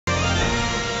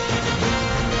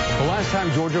Last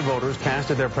time Georgia voters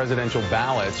casted their presidential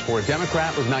ballots for a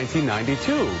Democrat was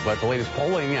 1992, but the latest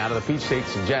polling out of the Peach State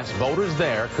suggests voters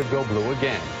there could go blue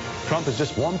again. Trump is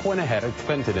just 1 point ahead of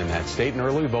Clinton in that state, and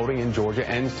early voting in Georgia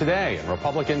ends today. And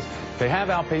Republicans, they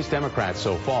have outpaced Democrats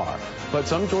so far. But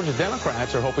some Georgia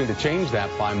Democrats are hoping to change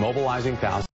that by mobilizing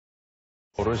thousands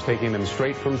of voters, taking them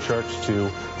straight from church to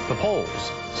the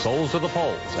polls. Souls to the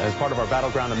polls. As part of our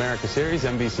Battleground America series,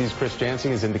 NBC's Chris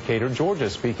Jansing is in Decatur, Georgia,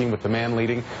 speaking with the man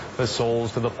leading the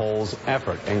Souls to the Polls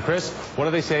effort. And Chris, what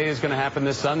do they say is going to happen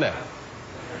this Sunday?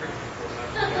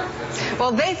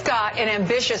 Well, they've got an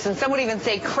ambitious and some would even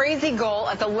say crazy goal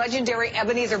at the legendary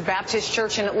Ebenezer Baptist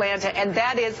Church in Atlanta, and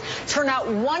that is turn out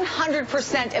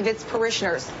 100% of its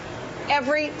parishioners.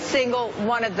 Every single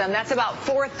one of them. That's about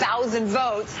 4,000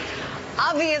 votes.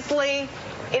 Obviously,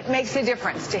 it makes a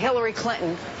difference to Hillary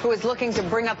Clinton, who is looking to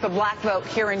bring up the black vote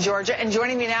here in Georgia. And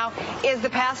joining me now is the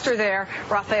pastor there,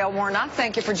 Warnock.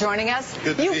 Thank you for joining us.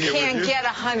 Good to be here can't with you. get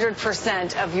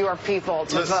 100% of your people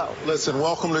to vote. Listen,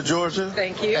 welcome to Georgia.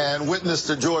 Thank you. And witness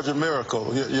the Georgia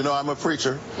miracle. You know, I'm a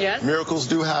preacher. Yes. Miracles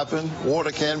do happen.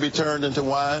 Water can be turned into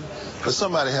wine, but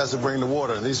somebody has to bring the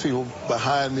water. And these people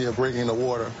behind me are bringing the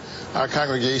water. Our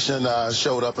congregation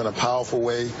showed up in a powerful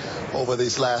way over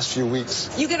these last few weeks.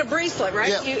 You get a bracelet,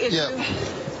 right? Yeah.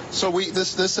 So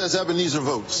this says Ebenezer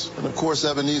votes. And of course,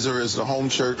 Ebenezer is the home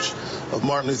church of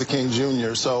Martin Luther King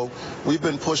Jr. So we've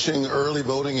been pushing early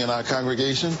voting in our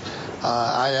congregation.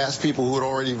 I asked people who had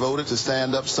already voted to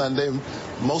stand up Sunday.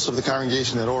 Most of the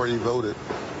congregation had already voted.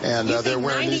 And they're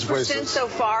wearing these bracelets. so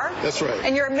far? That's right.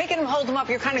 And you're making them hold them up.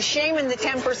 You're kind of shaming the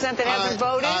 10% that hasn't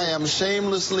voted? I am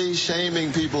shamelessly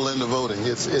shaming people into voting.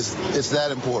 It's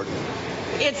that important.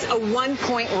 It's a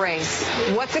 1-point race.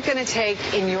 What's it going to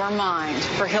take in your mind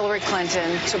for Hillary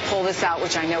Clinton to pull this out,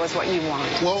 which I know is what you want?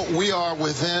 Well, we are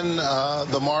within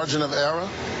the margin of error.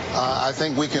 I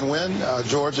think we can win.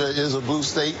 Georgia is a blue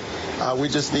state. We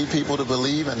just need people to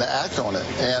believe and to act on it.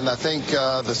 And I think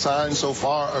the signs so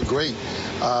far are great.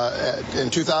 In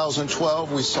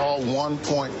 2012, we saw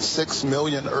 1.6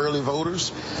 million early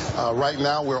voters. Right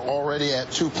now, we're already at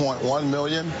 2.1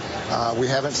 million. We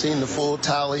haven't seen the full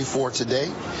tally for today.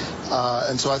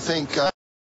 And so I think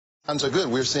signs are good.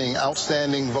 We're seeing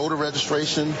outstanding voter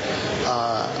registration,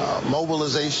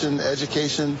 mobilization,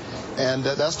 education, and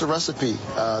that's the recipe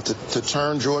to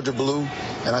turn Georgia blue,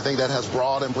 and I think that has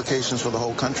broad implications for the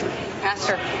whole country.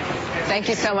 Pastor, thank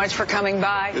you so much for coming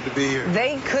by. Good to be here.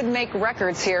 They could make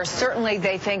records here. Certainly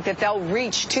they think that they'll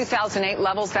reach 2008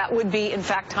 levels. That would be, in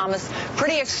fact, Thomas,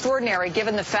 pretty extraordinary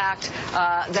given the fact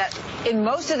that in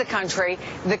most of the country,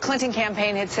 the Clinton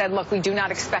campaign had said, look, we do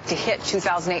not expect to hit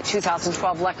 2008,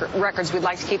 2012 records. We'd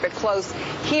like to keep it close.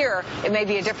 Here, it may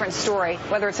be a different story.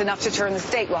 Whether it's enough to turn the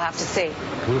state, we'll have to see.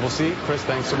 We will see. Chris,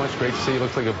 thanks so much. Great to see you.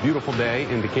 Looks like a beautiful day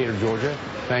in Decatur, Georgia.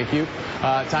 Thank you.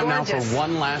 Time now for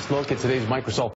one last look at today's Microsoft